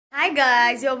Hi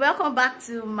guys, you're welcome back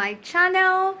to my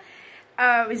channel.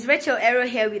 It's Rachel Arrow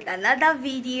here with another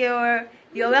video.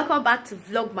 You're welcome back to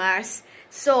Vlogmas.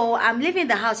 So I'm leaving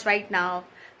the house right now.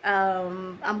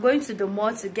 I'm going to the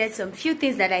mall to get some few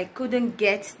things that I couldn't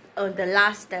get on the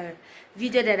last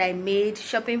video that I made,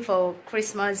 shopping for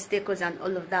Christmas decors and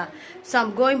all of that. So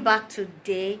I'm going back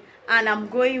today, and I'm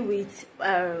going with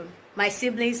my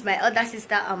siblings, my older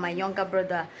sister and my younger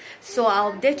brother. So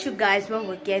I'll update you guys when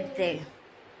we get there.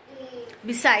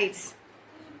 Besides,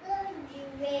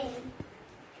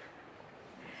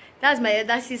 that's my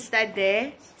other sister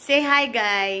there. Say hi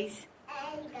guys.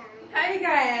 Hi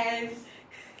guys.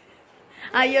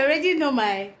 You already know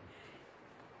my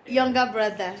younger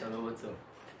brother. Hello, what's up?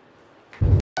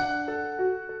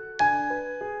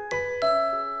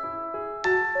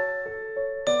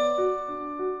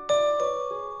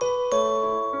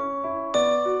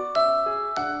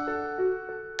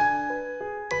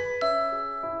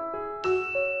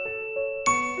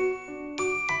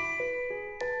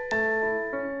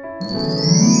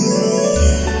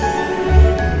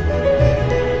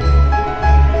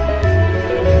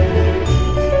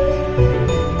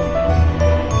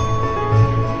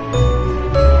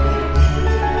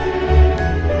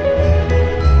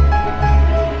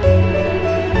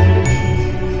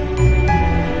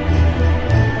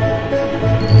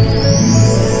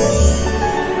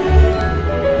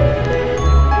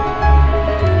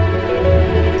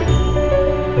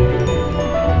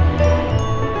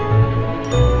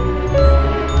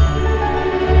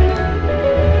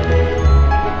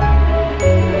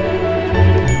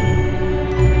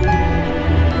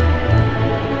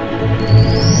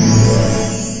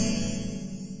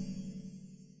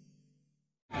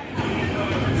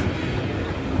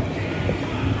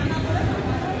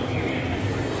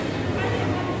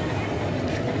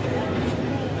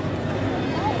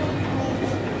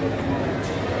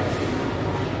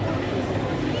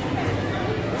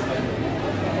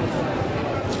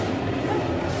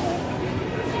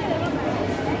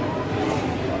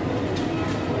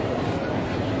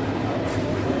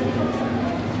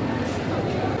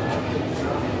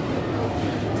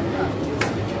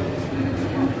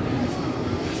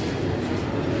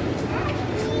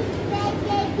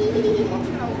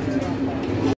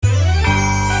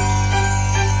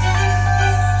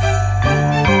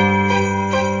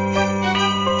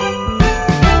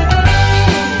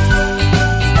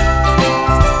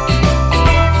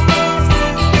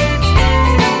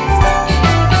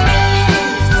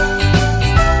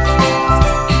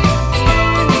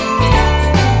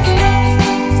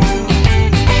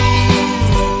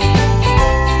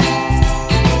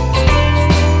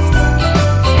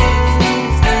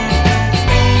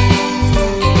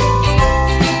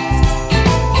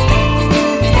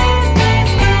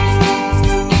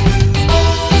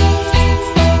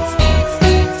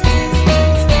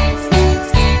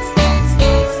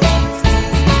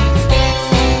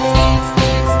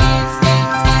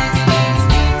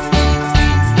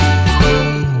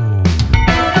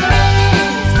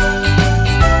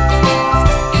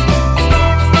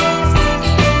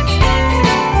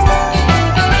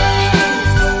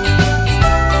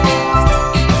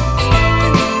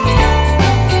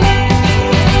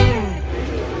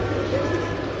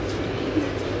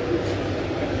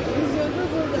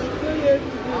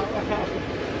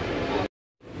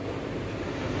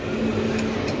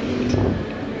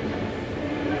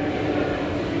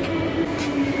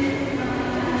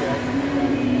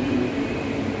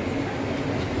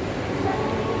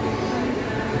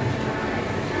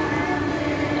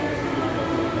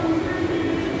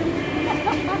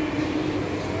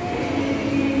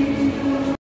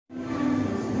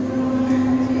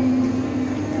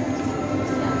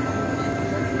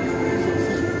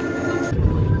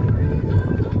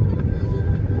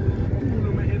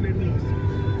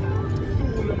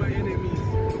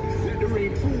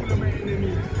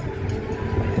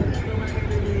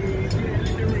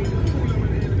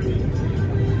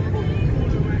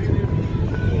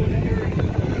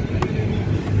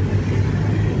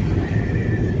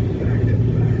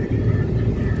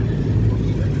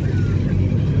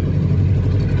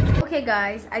 Okay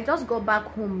guys, I just got back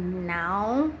home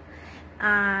now,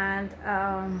 and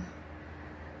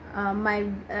my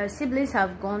siblings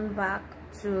have gone back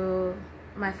to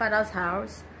my father's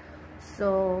house.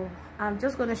 So I'm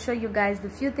just gonna show you guys the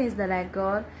few things that I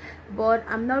got, but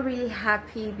I'm not really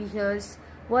happy because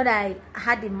what I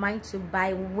had in mind to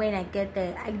buy when I get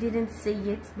there, I didn't see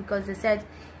it because they said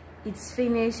it's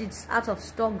finished, it's out of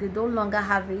stock, they no longer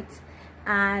have it.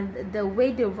 And the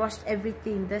way they rushed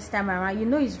everything this time around, you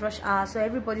know, it's rush hour, so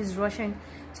everybody's rushing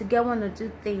to get one or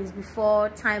two things before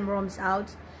time runs out.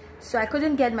 so I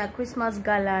couldn't get my Christmas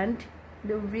garland,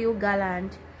 the real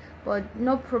garland, but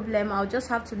no problem, I'll just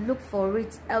have to look for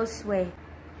it elsewhere.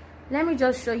 Let me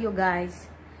just show you guys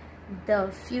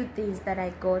the few things that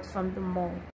I got from the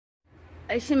mall.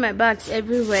 I see my bags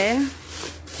everywhere.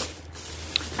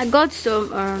 I got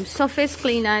some surface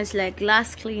cleaners like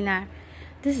glass cleaner.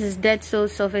 This is Dettol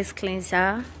surface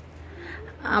cleanser.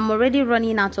 I'm already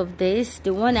running out of this.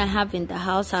 The one I have in the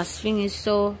house has finished,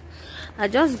 so I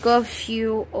just got a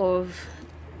few of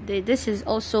this is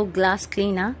also glass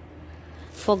cleaner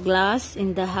for glass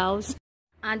in the house.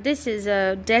 And this is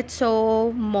a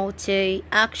Dettol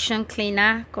multi-action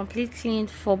cleaner, complete clean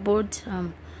for both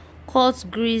quartz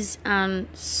grease and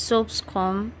soap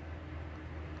scum.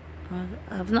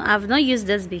 I've not used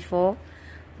this before,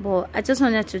 but I just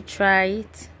wanted to try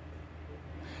it.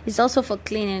 It's also for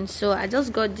cleaning, so I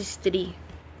just got these 3.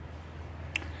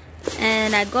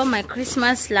 And I got my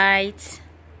Christmas lights.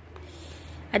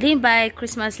 I didn't buy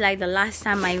Christmas light the last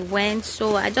time I went,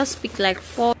 so I just picked like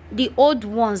 4. The old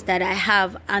ones that I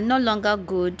have are no longer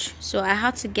good, so I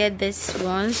had to get these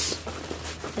ones.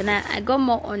 Then I got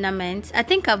more ornaments. I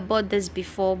think I've bought this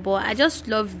before, but I just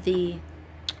love the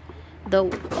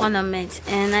ornaments.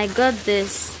 And I got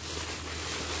this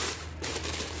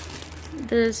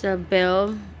a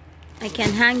bell. I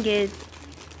can hang it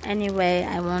anywhere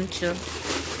I want to.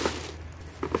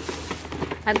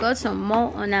 I got some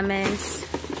more ornaments,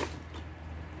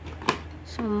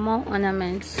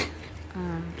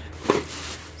 and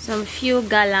some few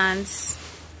garlands.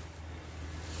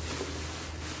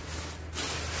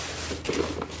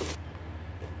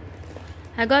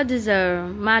 I got this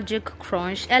Magic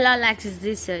Crunch. Ella likes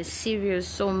this cereal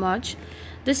so much.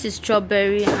 This is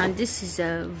strawberry and this is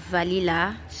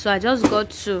vanilla, so I just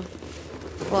got 2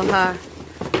 for her.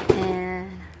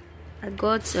 And I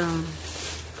got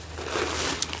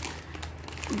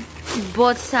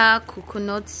butter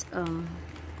coconut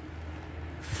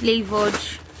flavored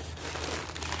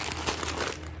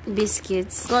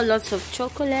biscuits. Got lots of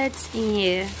chocolates in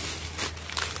here.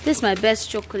 This is my best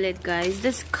chocolate, guys.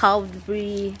 This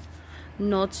Cadbury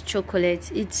nut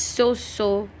chocolate. It's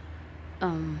so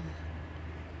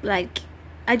like,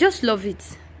 I just love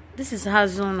it. This is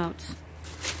hazelnut.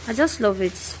 I just love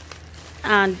it.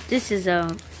 And this is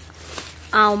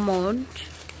almond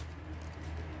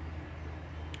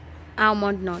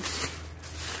nuts.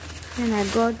 And I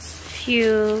got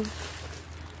few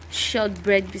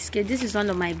shortbread biscuits. This is one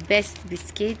of my best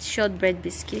biscuits, shortbread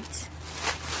biscuits.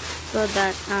 Got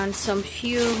that and some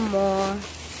few more.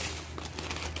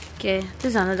 Okay, this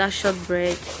is another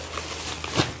shortbread.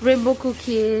 Rainbow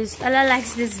cookies. Ella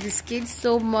likes this biscuit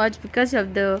so much because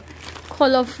of the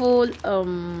colorful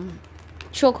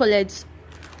chocolates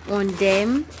on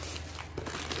them.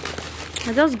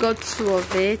 I just got 2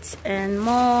 of it and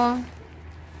more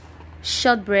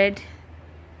shortbread.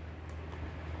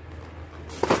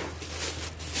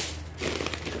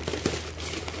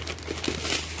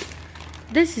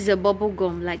 This is a bubble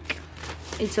gum, like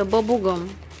it's a bubble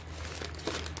gum.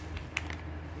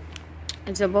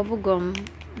 It's a bubble gum,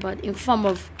 but in form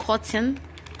of cotton.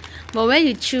 But when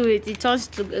you chew it, it turns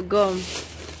to a gum.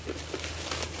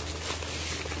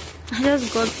 I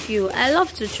just got few. I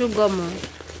love to chew gum.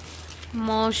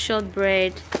 More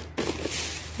shortbread.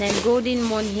 Then golden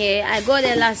moon here. I got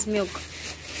Ella's milk.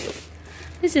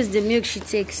 This is the milk she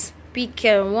takes. Pick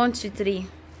 1, 2, 3.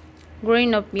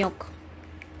 Growing up milk.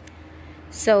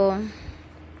 So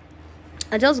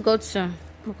I just got some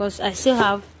because I still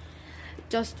have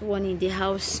just 1 in the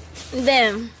house.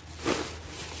 Then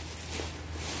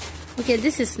okay,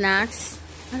 this is snacks.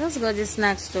 I just got these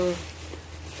snacks to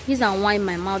use and wind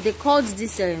my mouth. They called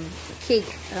this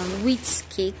cake wheat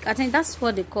cake. I think that's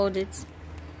what they called it,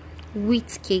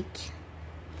 wheat cake.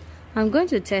 I'm going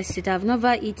to test it. I've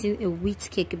never eaten a wheat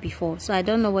cake before, so I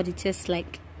don't know what it tastes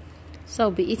like. So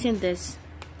I'll be eating this.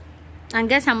 And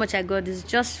guess how much I got this?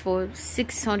 Just for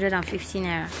 615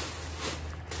 naira.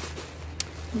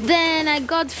 Then I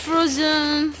got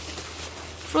frozen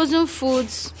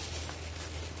foods.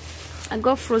 I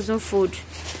got frozen food.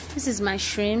 This is my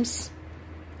shrimps.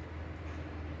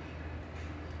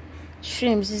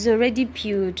 Shrimps is already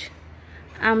peeled.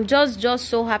 I'm just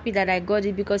so happy that I got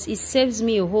it because it saves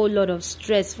me a whole lot of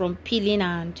stress from peeling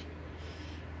and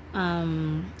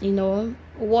you know,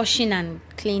 washing and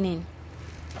cleaning.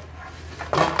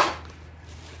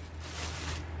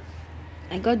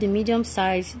 I got the medium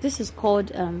size. This is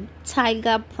called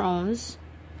tiger prawns.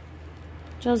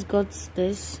 Just got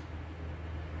this.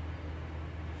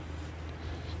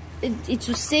 It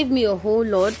will save me a whole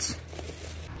lot.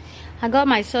 I got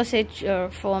my sausage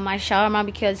for my shawarma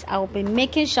because I'll be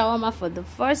making shawarma for the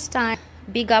first time.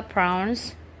 Bigger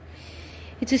prawns.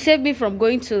 It will save me from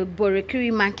going to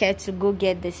Borekiri market to go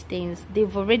get these things.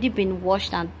 They've already been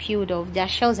washed and peeled off. Their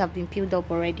shells have been peeled up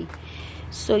already.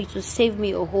 So it will save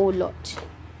me a whole lot.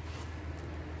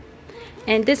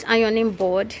 And this ironing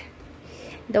board,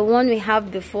 the one we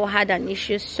have before had an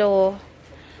issue, so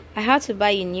I had to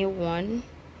buy a new one.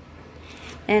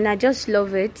 And I just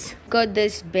love it. Got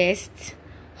this best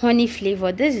honey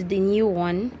flavor. This is the new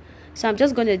one. So I'm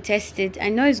just going to test it. I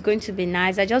know it's going to be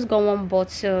nice. I just got one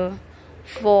bottle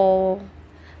for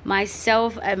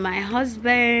myself and my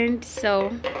husband.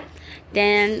 So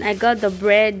then I got the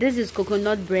bread. This is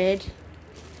coconut bread.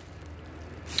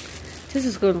 This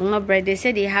is coconut bread. They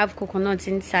said they have coconuts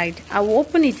inside. I will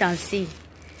open it and see.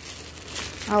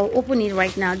 I'll open it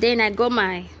right now. Then I got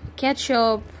my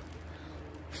ketchup,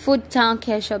 Food Town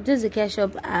ketchup. This is the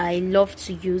ketchup I love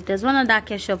to use. There's one other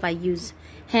ketchup I use,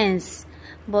 hence,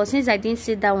 but since I didn't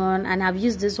see that one and I've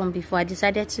used this one before, I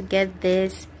decided to get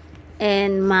this.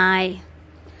 And my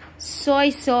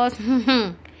soy sauce.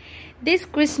 This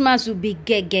Christmas will be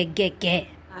get.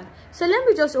 So let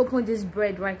me just open this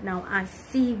bread right now and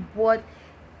see what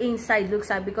inside looks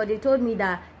like, because they told me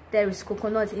that there is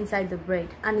coconut inside the bread.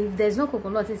 And if there's no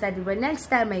coconut inside the bread, next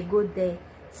time I go there,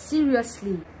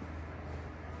 seriously.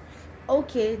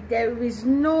 Okay, there is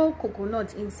no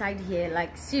coconut inside here,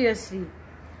 like seriously.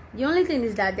 The only thing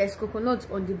is that there's coconut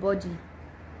on the body.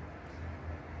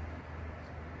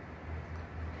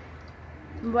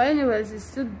 But anyways, it's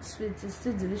still sweet, it's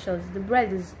still delicious. The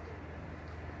bread is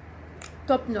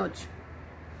top notch.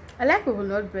 I like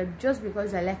coconut bread just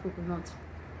because I like coconut.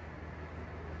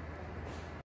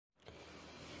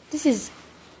 This is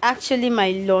actually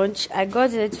my lunch. I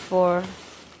got it for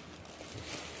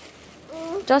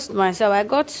just myself. I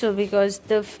got two because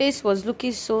the face was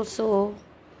looking so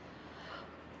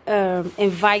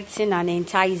inviting and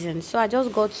enticing. So I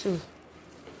just got two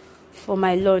for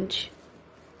my lunch.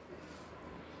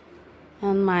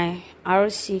 And my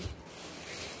RC.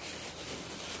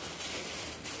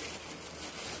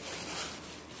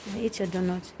 Eat your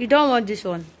donut. You don't want this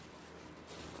one.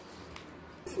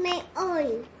 It's my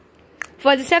own.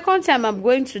 For the second time, I'm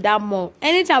going to that mall.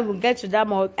 Anytime we get to that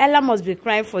mall, Ella must be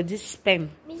crying for this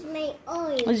pen. It's my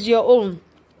own. It's your own.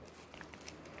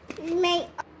 It's my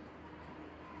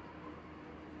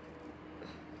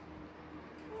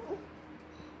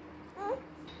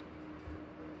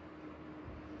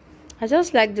I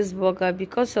just like this burger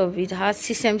because of it has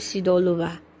sesame seed all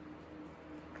over.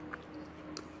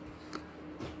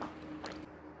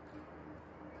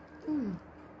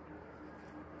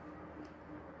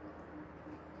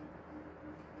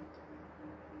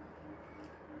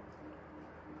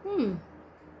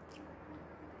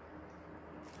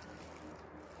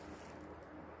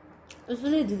 It's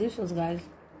really delicious, guys.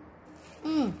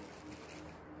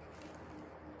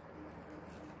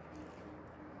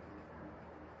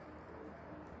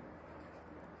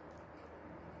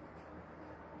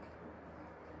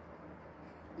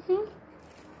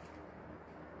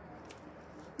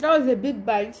 That was a big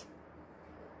bite.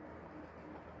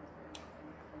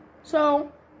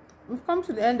 So we've come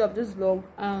to the end of this vlog.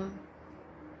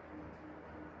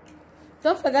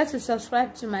 Don't forget to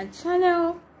subscribe to my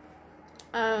channel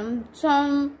and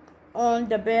turn on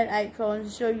the bell icon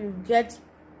so you get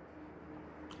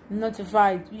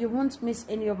notified. You won't miss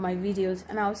any of my videos,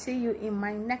 and I'll see you in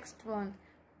my next one.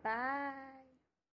 Bye.